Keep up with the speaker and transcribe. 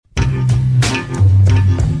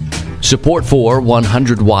Support for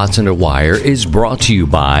 100 Watts and a Wire is brought to you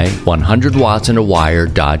by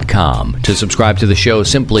 100wattsandawire.com. To subscribe to the show,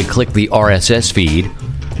 simply click the RSS feed.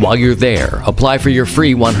 While you're there, apply for your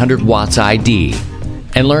free 100 Watts ID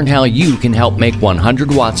and learn how you can help make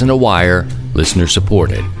 100 Watts and a Wire listener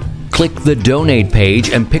supported. Click the donate page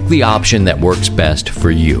and pick the option that works best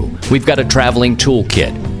for you. We've got a traveling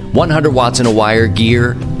toolkit, 100 Watts and a Wire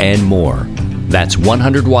gear, and more. That's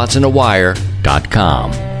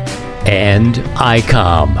 100wattsandawire.com. And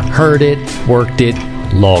ICOM. Heard it, worked it,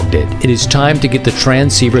 logged it. It is time to get the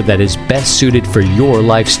transceiver that is best suited for your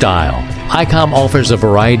lifestyle. ICOM offers a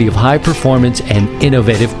variety of high-performance and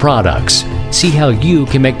innovative products. See how you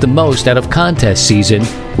can make the most out of contest season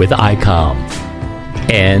with ICOM.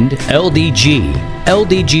 And LDG.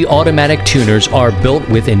 LDG automatic tuners are built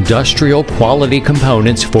with industrial quality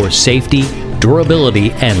components for safety,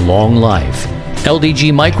 durability, and long life.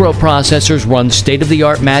 LDG microprocessors run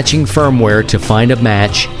state-of-the-art matching firmware to find a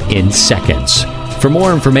match in seconds. For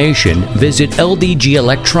more information, visit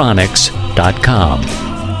ldgelectronics.com.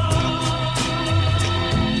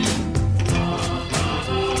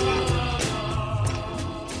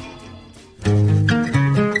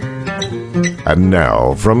 And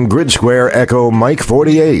now, from Grid Square Echo Mike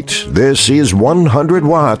 48, this is 100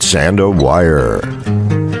 Watts and a Wire.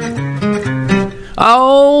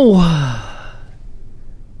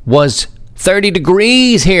 Was 30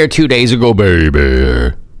 degrees here 2 days ago,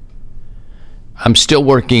 baby. I'm still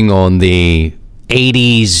working on the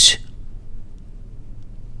 80s,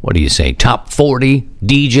 what do you say, top 40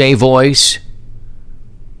 DJ voice.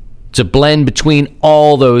 It's a blend between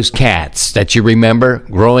all those cats that you remember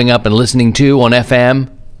growing up and listening to on FM.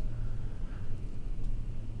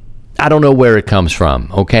 I don't know where it comes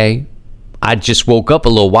from, okay? I just woke up a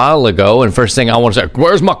little while ago, and first thing I want to say,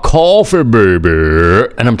 where's my coffee, baby?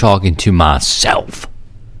 And I'm talking to myself.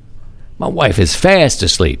 My wife is fast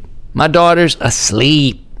asleep. My daughter's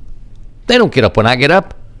asleep. They don't get up when I get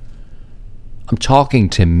up. I'm talking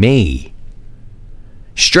to me.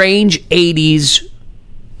 Strange 80s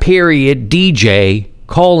period DJ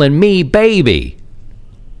calling me baby.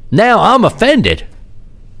 Now I'm offended.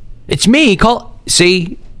 It's me.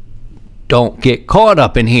 See? Don't get caught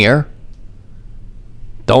up in here.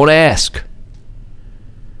 Don't ask.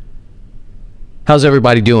 How's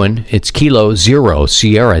everybody doing? It's Kilo Zero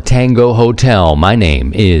Sierra Tango Hotel. My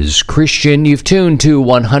name is Christian. You've tuned to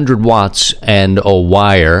 100 Watts and a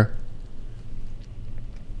Wire.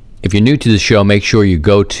 If you're new to the show, make sure you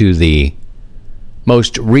go to the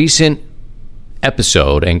most recent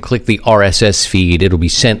episode and click the RSS feed. It'll be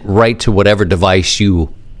sent right to whatever device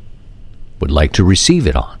you would like to receive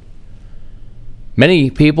it on. Many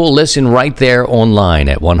people listen right there online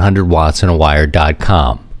at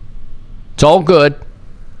 100wattsandawire.com. It's all good.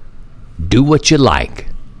 Do what you like.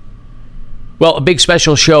 Well, a big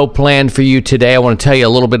special show planned for you today. I want to tell you a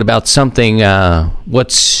little bit about something.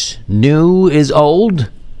 What's new is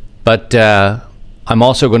old, but I'm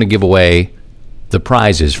also going to give away the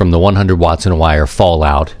prizes from the 100 Watts and a Wire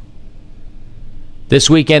Fallout. This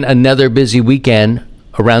weekend, another busy weekend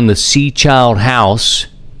around the Sea Child house.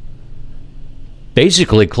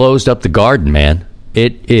 Basically closed up the garden, man.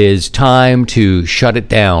 It is time to shut it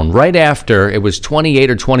down. Right after, it was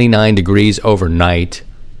 28 or 29 degrees overnight.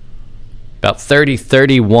 About 30,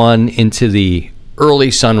 31 into the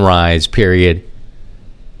early sunrise period.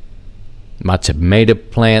 My tomato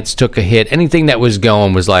plants took a hit. Anything that was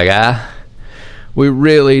going was like, we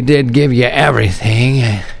really did give you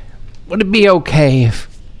everything. Would it be okay if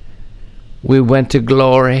we went to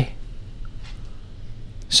glory?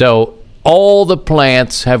 So, all the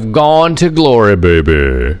plants have gone to glory,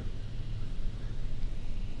 baby.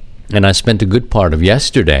 And I spent a good part of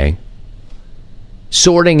yesterday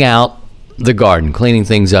sorting out the garden, cleaning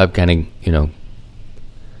things up, kind of,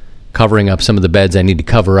 covering up some of the beds I need to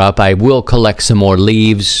cover up. I will collect some more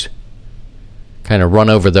leaves, kind of run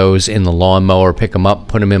over those in the lawnmower, pick them up,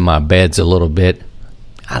 put them in my beds a little bit.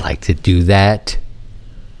 I like to do that.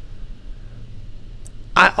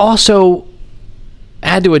 I also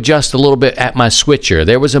had to adjust a little bit at my switcher.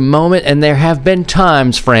 There was a moment, and there have been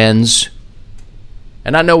times, friends,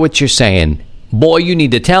 and I know what you're saying. Boy, you need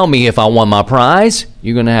to tell me if I won my prize.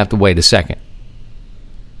 You're going to have to wait a second.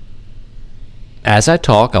 As I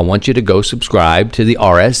talk, I want you to go subscribe to the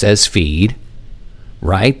RSS feed.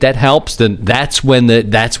 Right? That helps. That's when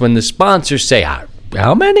the sponsors say,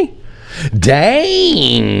 how many?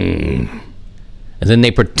 Dang. And then they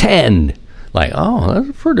pretend like, oh,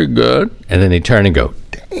 that's pretty good. And then they turn and go,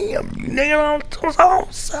 damn,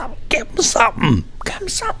 give me something. Give me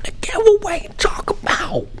something to give away and talk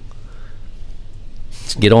about.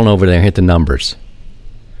 Let's get on over there and hit the numbers.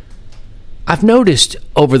 I've noticed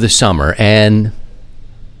over the summer and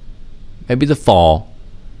maybe the fall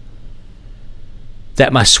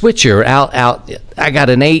that my switcher I got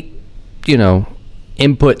an 8,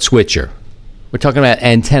 input switcher. We're talking about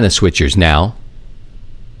antenna switchers now.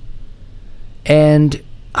 And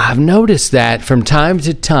I've noticed that from time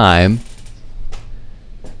to time,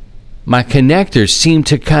 my connectors seem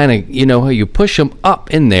to kind of, how you push them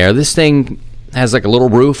up in there. This thing has like a little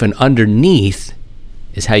roof, and underneath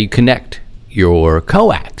is how you connect your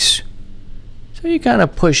coax. So you kind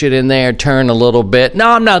of push it in there, turn a little bit. No,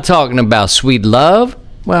 I'm not talking about sweet love.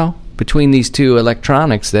 Well, between these two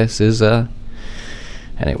electronics, this is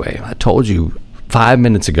Anyway, I told you 5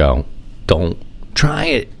 minutes ago, don't try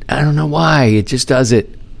it. I don't know why. It just does it.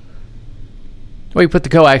 Well, you put the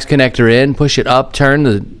coax connector in, push it up, turn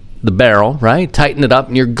the barrel, right? Tighten it up,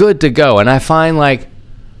 and you're good to go. And I find like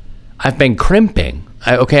I've been crimping.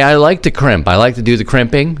 I like to crimp. I like to do the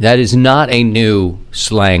crimping. That is not a new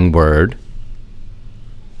slang word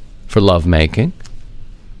for lovemaking.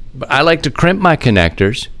 But I like to crimp my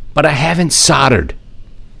connectors, but I haven't soldered.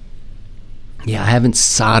 Yeah, I haven't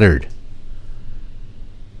soldered.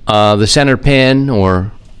 The center pin,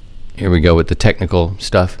 or here we go with the technical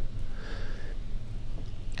stuff.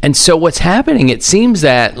 And so what's happening, it seems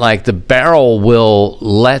that like the barrel will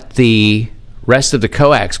let the rest of the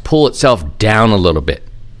coax pull itself down a little bit.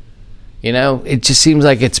 It just seems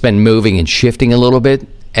like it's been moving and shifting a little bit.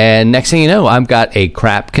 And next thing you know, I've got a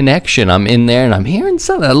crap connection. I'm in there and I'm hearing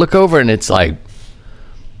something. I look over and it's like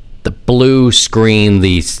the blue screen,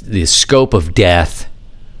 the scope of death,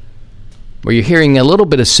 where you're hearing a little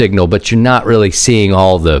bit of signal, but you're not really seeing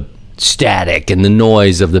all the static and the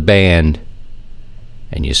noise of the band.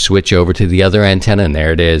 And you switch over to the other antenna, and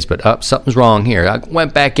there it is. But something's wrong here. I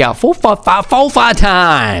went back out 4 or 5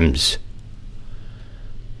 times.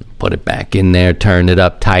 Put it back in there, turned it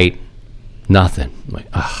up tight. Nothing. I'm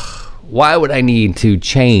like, why would I need to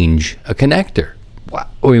change a connector?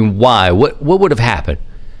 Why? What would have happened?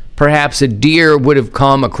 Perhaps a deer would have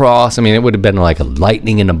come across. It would have been like a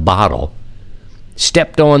lightning in a bottle.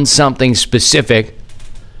 Stepped on something specific.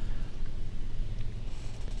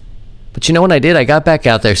 But you know what I did? I got back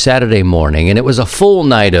out there Saturday morning, and it was a full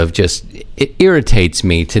night of just, it irritates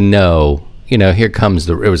me to know, here comes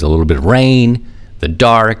it was a little bit of rain, the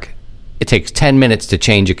dark. It takes 10 minutes to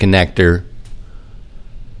change a connector.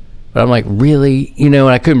 But I'm like, really? And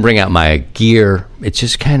I couldn't bring out my gear. It's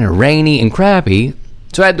just kind of rainy and crappy.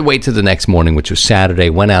 So I had to wait till the next morning, which was Saturday.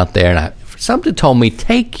 Went out there, and something told me,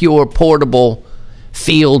 take your portable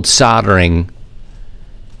field soldering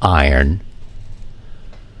iron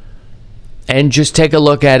and just take a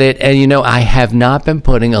look at it. And, I have not been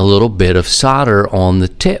putting a little bit of solder on the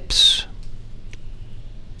tips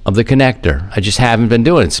of the connector. I just haven't been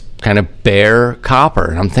doing it. It's kind of bare copper.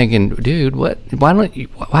 And I'm thinking, dude,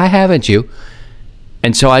 why haven't you?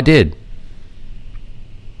 And so I did.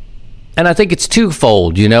 And I think it's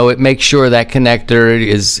twofold. It makes sure that connector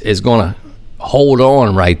is going to hold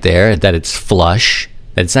on right there, that it's flush,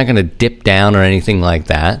 that it's not going to dip down or anything like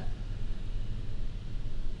that.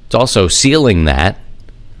 It's also sealing that.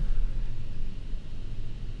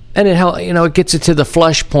 And it gets it to the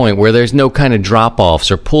flush point where there's no kind of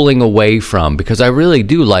drop-offs or pulling away from, because I really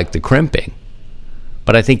do like the crimping.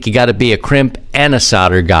 But I think you got to be a crimp and a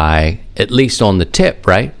solder guy, at least on the tip,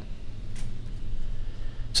 right?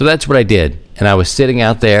 So that's what I did. And I was sitting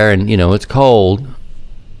out there, and, it's cold.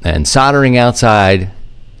 And soldering outside,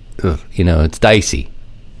 it's dicey.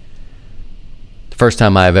 First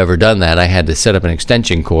time I've ever done that, I had to set up an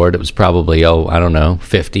extension cord. It was probably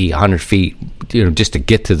 50, 100 feet, just to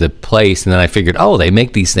get to the place. And then I figured, they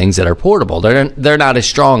make these things that are portable. They're not as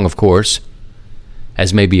strong, of course,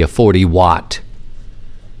 as maybe a 40-watt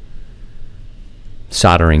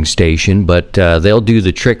soldering station, but they'll do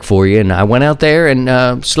the trick for you. And I went out there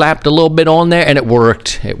and slapped a little bit on there, and it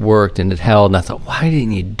worked. It worked, and it held. And I thought, why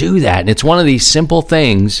didn't you do that? And it's one of these simple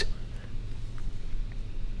things.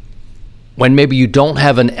 When maybe you don't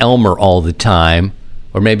have an Elmer all the time,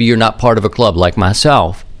 or maybe you're not part of a club like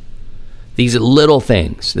myself, these little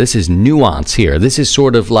things, this is nuance here. This is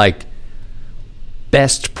sort of like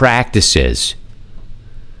best practices.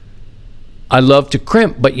 I love to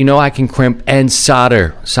crimp, but I can crimp and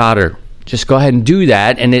solder. Just go ahead and do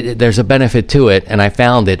that, and there's a benefit to it, and I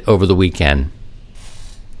found it over the weekend.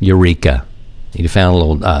 Eureka. Need to find a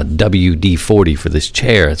little WD-40 for this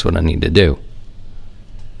chair. That's what I need to do.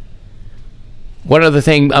 One other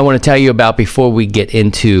thing I want to tell you about before we get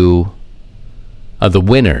into the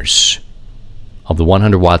winners of the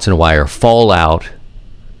 100 Watts in a Wire Fallout.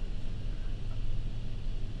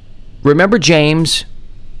 Remember James?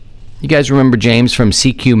 You guys remember James from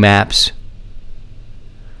CQ Maps?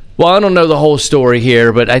 Well, I don't know the whole story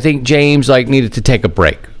here, but I think James needed to take a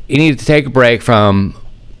break. He needed to take a break from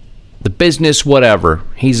the business, whatever.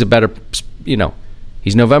 He's a better,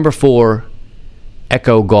 he's November 4,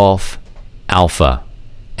 Echo Golf Alpha,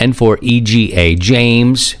 N4 EGA.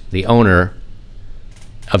 James, the owner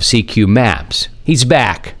of CQ Maps. He's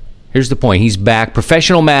back. Here's the point. He's back.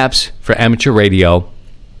 Professional maps for amateur radio.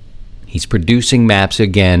 He's producing maps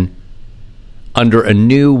again under a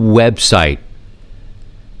new website,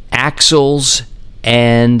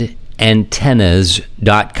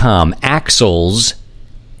 axlesantennas.com.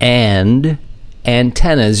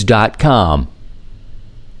 axlesantennas.com.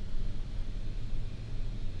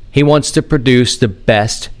 He wants to produce the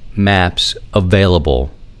best maps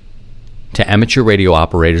available to amateur radio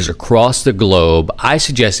operators across the globe. I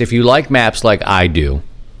suggest if you like maps like I do,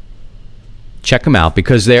 check them out,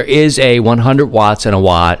 because there is a 100 watts and a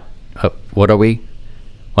watt,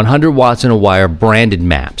 100 watts and a wire branded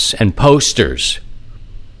maps and posters.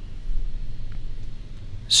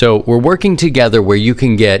 So we're working together where you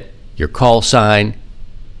can get your call sign,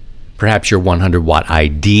 perhaps your 100 watt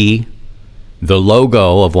ID, the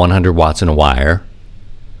logo of 100 watts and a wire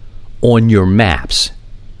on your maps.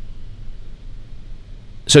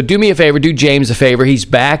 So do me a favor, do James a favor. He's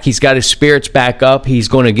back. He's got his spirits back up. He's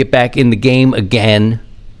going to get back in the game again.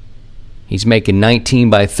 He's making 19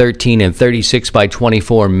 by 13 and 36 by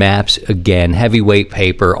 24 maps again. Heavyweight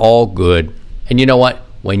paper, all good. And you know what?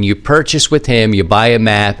 When you purchase with him, you buy a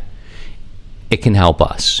map, it can help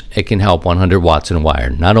us. It can help 100 watts and a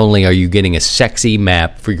wire. Not only are you getting a sexy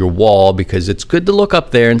map for your wall, because it's good to look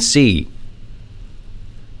up there and see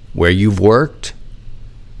where you've worked.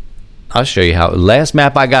 I'll show you how. Last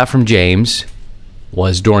map I got from James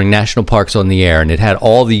was during National Parks on the Air, and it had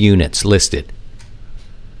all the units listed.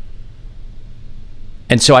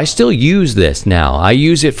 And so I still use this now. I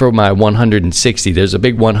use it for my 160. There's a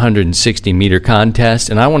big 160 meter contest,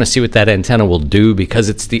 and I want to see what that antenna will do, because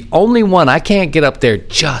it's the only one I can't get up there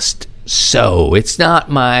just so. It's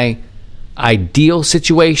not my ideal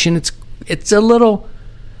situation. It's a little...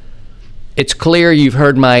 It's clear you've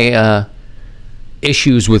heard my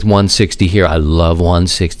issues with 160 here. I love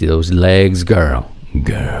 160. Those legs, girl.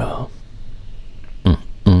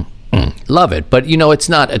 Love it. But, it's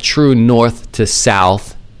not a true north to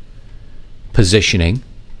south positioning.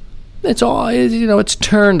 It's all, it's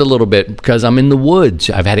turned a little bit because I'm in the woods.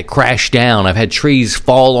 I've had it crash down. I've had trees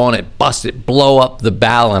fall on it, bust it, blow up the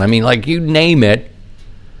ballon. I mean, you name it.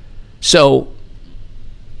 So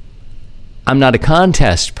I'm not a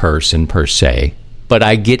contest person per se, but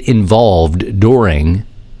I get involved during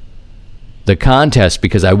the contest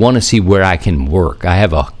because I want to see where I can work. I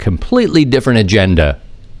have a completely different agenda.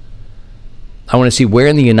 I want to see where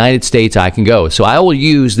in the United States I can go. So I will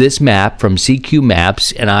use this map from CQ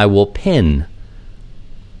Maps, and I will pin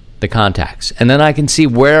the contacts. And then I can see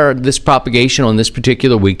where this propagation on this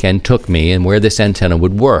particular weekend took me and where this antenna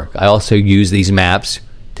would work. I also use these maps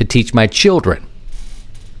to teach my children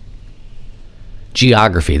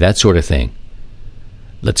geography, that sort of thing.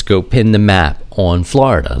 Let's go pin the map on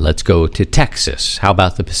Florida. Let's go to Texas. How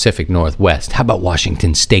about the Pacific Northwest? How about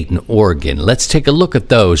Washington State and Oregon? Let's take a look at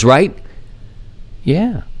those, right?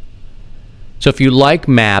 Yeah. So if you like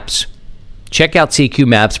maps, check out CQ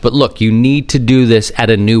Maps. But look, you need to do this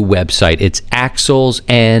at a new website. It's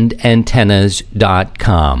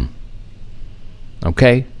axlesantennas.com.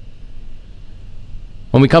 Okay?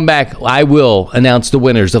 When we come back, I will announce the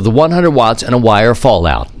winners of the 100 watts and a wire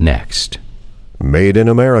Fallout next. Made in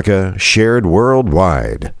America, shared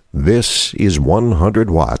worldwide. This is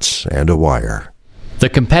 100 watts and a wire. The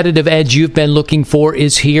competitive edge you've been looking for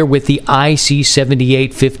is here with the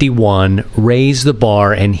IC7851. Raise the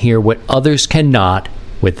bar and hear what others cannot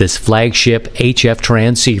with this flagship HF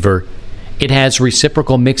transceiver. It has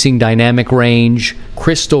reciprocal mixing dynamic range,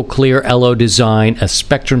 crystal clear LO design, a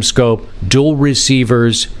spectrum scope, dual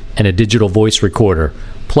receivers, and a digital voice recorder,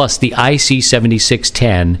 plus the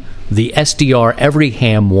IC7610, the SDR every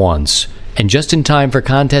ham wants. And just in time for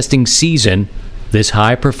contesting season, this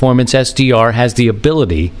high-performance SDR has the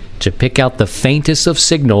ability to pick out the faintest of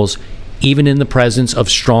signals, even in the presence of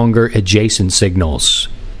stronger adjacent signals.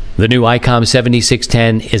 The new ICOM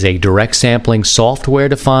 7610 is a direct sampling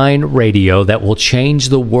software-defined radio that will change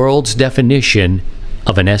the world's definition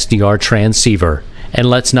of an SDR transceiver. And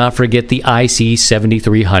let's not forget the IC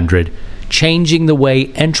 7300, changing the way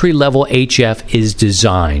entry-level HF is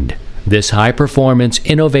designed. This high-performance,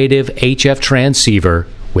 innovative HF transceiver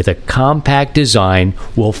with a compact design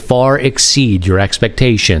will far exceed your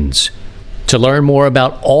expectations. To learn more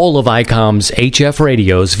about all of ICOM's HF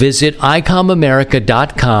radios, visit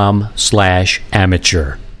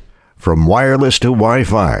icomamerica.com/amateur. From wireless to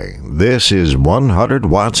Wi-Fi, this is 100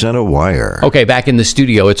 Watts and a Wire. Okay, back in the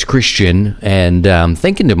studio, it's Christian, and I'm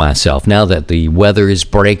thinking to myself, now that the weather is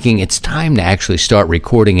breaking, it's time to actually start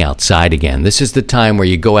recording outside again. This is the time where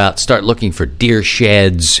you go out, start looking for deer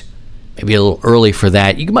sheds, maybe a little early for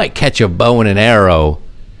that. You might catch a bow and an arrow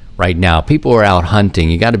right now. People are out hunting.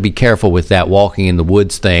 You got to be careful with that walking in the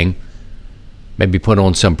woods thing. Maybe put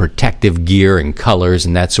on some protective gear and colors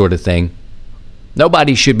and that sort of thing.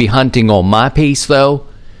 Nobody should be hunting on my piece, though.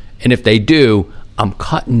 And if they do, I'm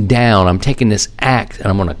cutting down. I'm taking this axe, and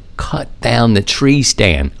I'm going to cut down the tree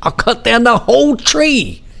stand. I'll cut down the whole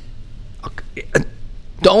tree.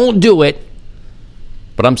 Don't do it.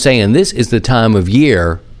 But I'm saying this is the time of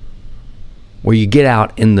year where you get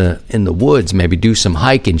out in the woods, maybe do some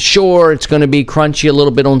hiking. Sure, it's going to be crunchy a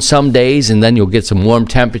little bit on some days, and then you'll get some warm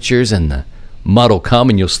temperatures, and the mud will come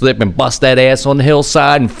and you'll slip and bust that ass on the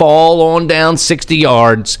hillside and fall on down 60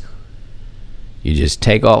 yards. You just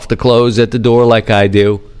take off the clothes at the door like I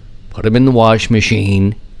do, put them in the wash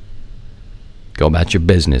machine, go about your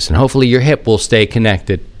business, and hopefully your hip will stay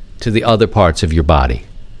connected to the other parts of your body.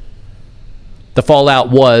 The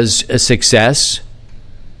fallout was a success.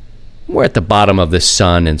 We're at the bottom of the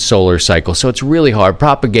sun and solar cycle, so it's really hard.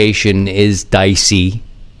 Propagation is dicey.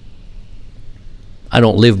 I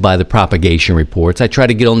don't live by the propagation reports. I try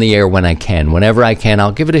to get on the air when I can. Whenever I can,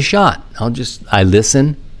 I'll give it a shot. I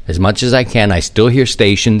listen as much as I can. I still hear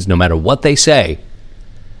stations, no matter what they say.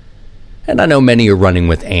 And I know many are running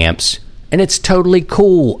with amps, and it's totally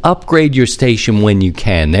cool. Upgrade your station when you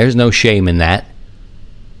can. There's no shame in that.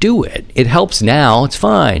 Do it. It helps now. It's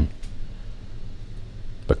fine.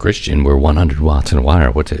 But Christian, we're 100 watts and a wire.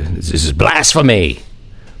 This is blasphemy.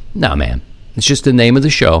 No, man. It's just the name of the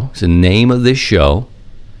show. It's the name of this show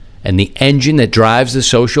and the engine that drives the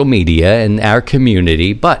social media and our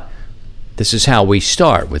community. But this is how we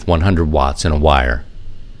start, with 100 watts and a wire.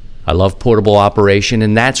 I love portable operation,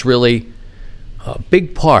 and that's really a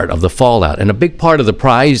big part of the fallout and a big part of the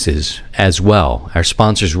prizes as well. Our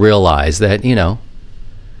sponsors realize that,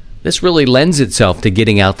 this really lends itself to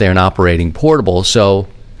getting out there and operating portable, so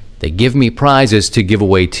they give me prizes to give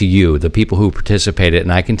away to you, the people who participated.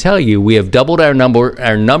 And I can tell you, we have doubled our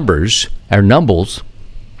numbles.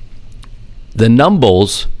 The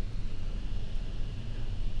numbles,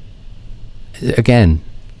 again,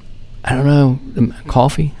 I don't know,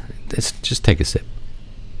 coffee? Let's just take a sip.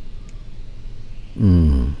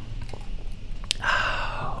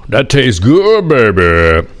 That tastes good,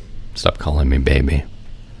 baby. Stop calling me baby.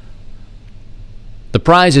 The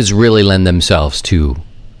prizes really lend themselves to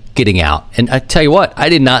getting out. And I tell you what, I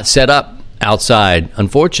did not set up outside.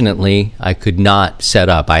 Unfortunately, I could not set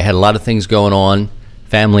up. I had a lot of things going on.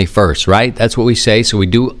 Family first, right? That's what we say. So we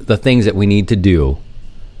do the things that we need to do.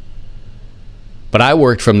 But I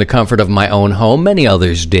worked from the comfort of my own home. Many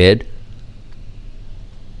others did.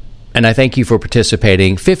 And I thank you for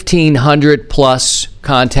participating. 1,500 plus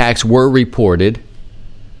contacts were reported.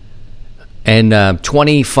 And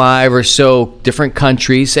 25 or so different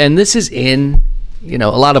countries. And this is in, a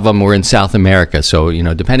lot of them were in South America. So,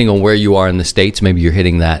 depending on where you are in the States, maybe you're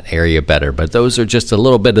hitting that area better. But those are just a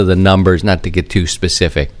little bit of the numbers, not to get too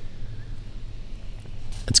specific.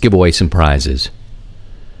 Let's give away some prizes.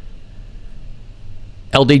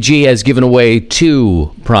 LDG has given away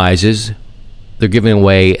 2 prizes. They're giving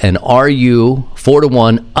away an RU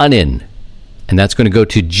 4-to-1 Onion. And that's going to go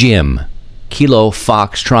to Jim. Kilo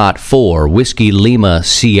Foxtrot 4, Whiskey Lima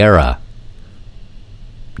Sierra.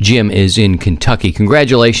 Jim is in Kentucky.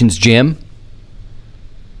 Congratulations, Jim.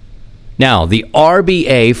 Now, the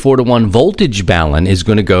RBA 4-to-1 voltage balun is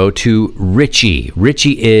going to go to Richie.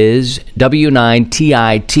 Richie is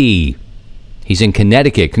W9TIT. He's in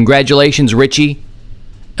Connecticut. Congratulations, Richie.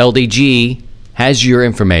 LDG has your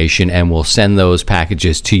information and will send those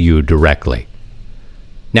packages to you directly.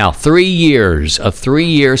 Now, 3 years, a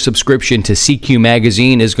 3-year subscription to CQ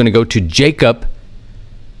Magazine is going to go to Jacob.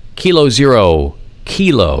 Kilo Zero,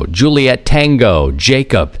 Kilo, Juliet Tango,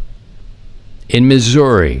 Jacob in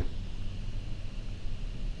Missouri.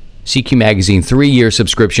 CQ Magazine 3-year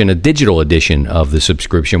subscription, a digital edition of the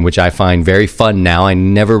subscription, which I find very fun now. I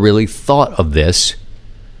never really thought of this,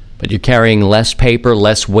 but you're carrying less paper,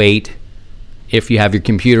 less weight. If you have your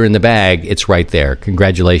computer in the bag, it's right there.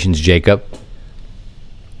 Congratulations, Jacob.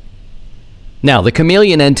 Now, the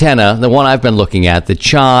Chameleon antenna, the one I've been looking at, the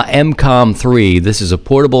Cha MCOM 3, this is a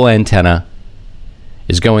portable antenna,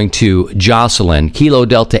 is going to Jocelyn, Kilo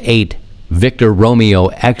Delta 8, Victor Romeo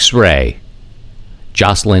X-Ray.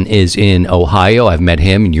 Jocelyn is in Ohio. I've met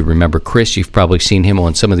him, and you remember Chris. You've probably seen him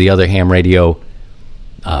on some of the other ham radio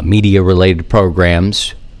media-related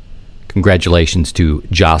programs. Congratulations to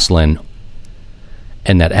Jocelyn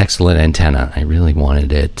and that excellent antenna. I really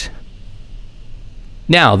wanted it.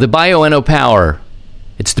 Now, the Bioenno Power.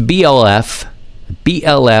 It's the BLF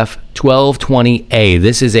 1220A.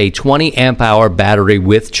 This is a 20 amp hour battery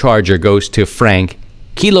with charger. Goes to Frank.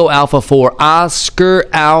 Kilo Alpha 4 Oscar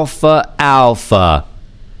Alpha Alpha.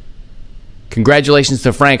 Congratulations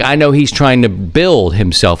to Frank. I know he's trying to build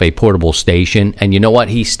himself a portable station, and you know what?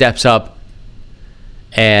 He steps up,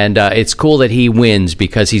 and it's cool that he wins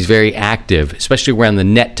because he's very active, especially around the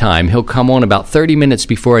net time. He'll come on about 30 minutes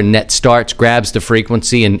before a net starts, grabs the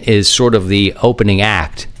frequency, and is sort of the opening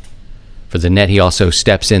act for the net. He also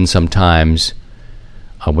steps in sometimes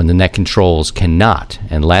when the net controls cannot.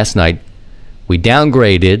 And last night, we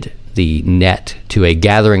downgraded the net to a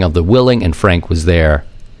gathering of the willing, and Frank was there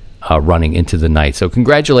running into the night. So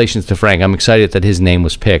congratulations to Frank. I'm excited that his name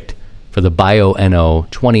was picked for the Bioenno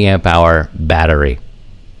 20 amp hour battery.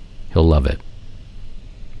 He'll love it.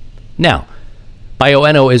 Now,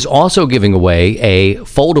 Bioenno is also giving away a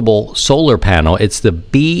foldable solar panel. It's the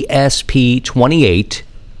BSP28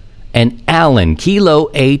 and Allen, Kilo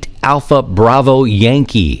 8 Alpha Bravo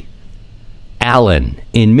Yankee. Allen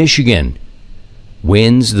in Michigan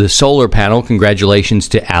wins the solar panel. Congratulations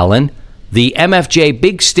to Allen. The MFJ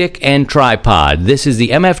Big Stick and Tripod. This is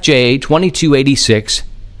the MFJ 2286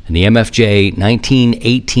 and the MFJ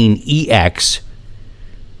 1918EX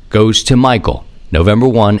goes to Michael. November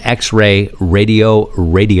 1, X-Ray Radio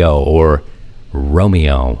or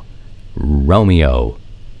Romeo.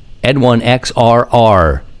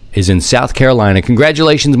 Ed1XRR is in South Carolina.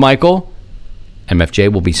 Congratulations, Michael.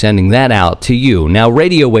 MFJ will be sending that out to you. Now,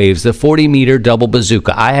 Radio Waves, the 40-meter double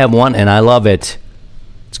bazooka. I have one, and I love it.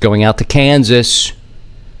 It's going out to Kansas.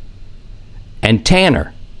 And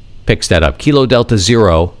Tanner picks that up. Kilo Delta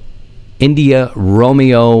Zero, India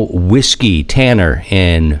Romeo Whiskey. Tanner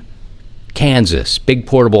in Kansas. Big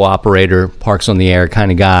portable operator, parks on the air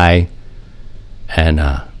kind of guy, and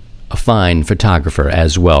a fine photographer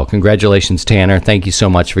as well. Congratulations, Tanner. Thank you so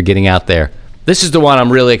much for getting out there. This is the one I'm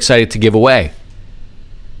really excited to give away.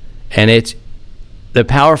 And it's the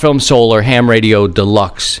PowerFilm Solar Ham Radio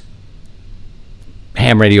Deluxe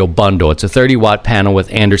Ham Radio Bundle. It's a 30-watt panel with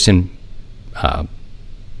Anderson.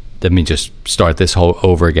 Let me just start this whole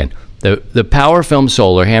over again. The PowerFilm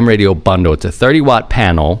Solar Ham Radio Bundle. It's a 30-watt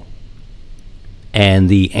panel and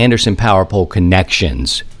the Anderson Power Pole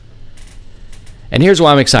connections. And here's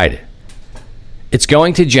why I'm excited. It's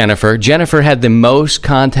going to Jennifer. Jennifer had the most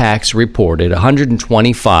contacts reported,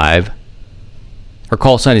 125. Her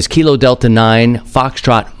call sign is Kilo Delta 9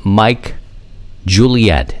 Foxtrot Mike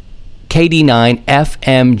Juliet. KD9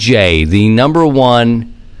 FMJ, the number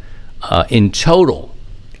one in total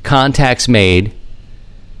contacts made,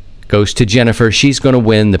 goes to Jennifer. She's going to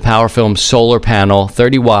win the PowerFilm solar panel,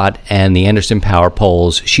 30 watt, and the Anderson Power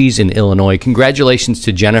Poles. She's in Illinois. Congratulations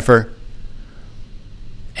to Jennifer.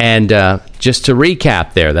 And just to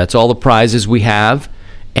recap there, that's all the prizes we have.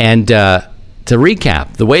 And to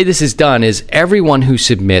recap, the way this is done is everyone who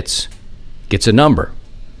submits gets a number.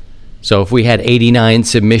 So if we had 89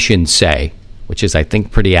 submissions, say, which is, I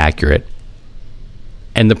think, pretty accurate,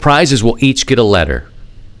 and the prizes will each get a letter.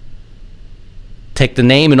 Take the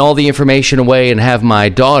name and all the information away and have my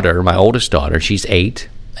daughter, my oldest daughter, she's 8,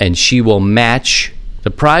 and she will match the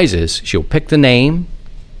prizes. She'll pick the name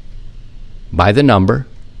by the number,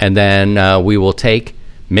 and then we will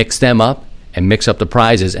mix them up, and mix up the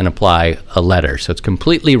prizes and apply a letter. So it's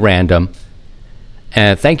completely random.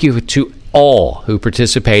 And thank you to all who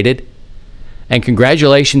participated. And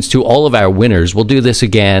congratulations to all of our winners. We'll do this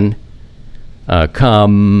again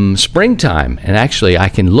come springtime. And actually, I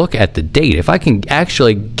can look at the date. If I can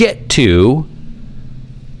actually get to...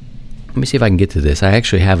 Let me see if I can get to this. I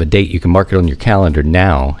actually have a date. You can mark it on your calendar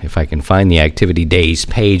now. If I can find the activity days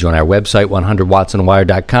page on our website,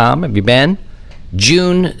 100wattsonwire.com. Have you been?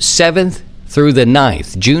 June 7th through the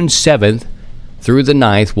 9th. June 7th through the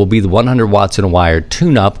 9th will be the 100 Watts in a Wire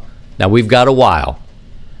tune-up. Now, we've got a while,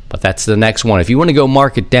 but that's the next one. If you want to go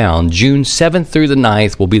mark it down, June 7th through the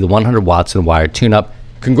 9th will be the 100 Watts in a Wire tune-up.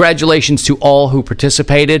 Congratulations to all who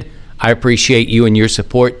participated. I appreciate you and your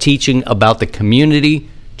support, teaching about the community,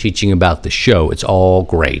 teaching about the show. It's all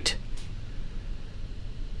great.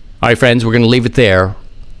 All right, friends, we're going to leave it there.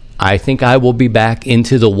 I think I will be back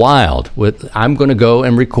into the wild. I'm going to go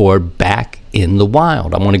and record back in the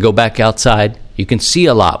wild. I'm going to go back outside. You can see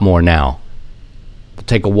a lot more now.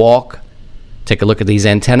 Take a walk. Take a look at these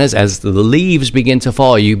antennas. As the leaves begin to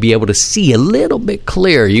fall, you'll be able to see a little bit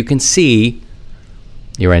clearer. You can see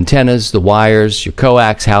your antennas, the wires, your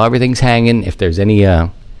coax, how everything's hanging. If there's any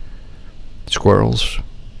squirrels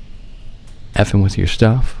effing with your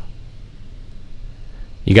stuff,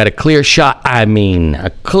 you got a clear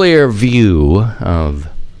a clear view of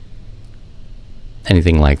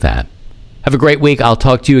anything like that. Have a great week. I'll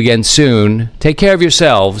talk to you again soon. Take care of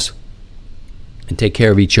yourselves and take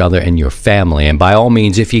care of each other and your family. And by all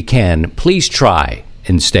means, if you can, please try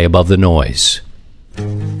and stay above the noise.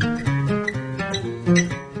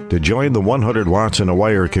 To join the 100 Watts in a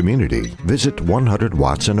Wire community, visit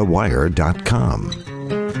 100wattsinawire.com.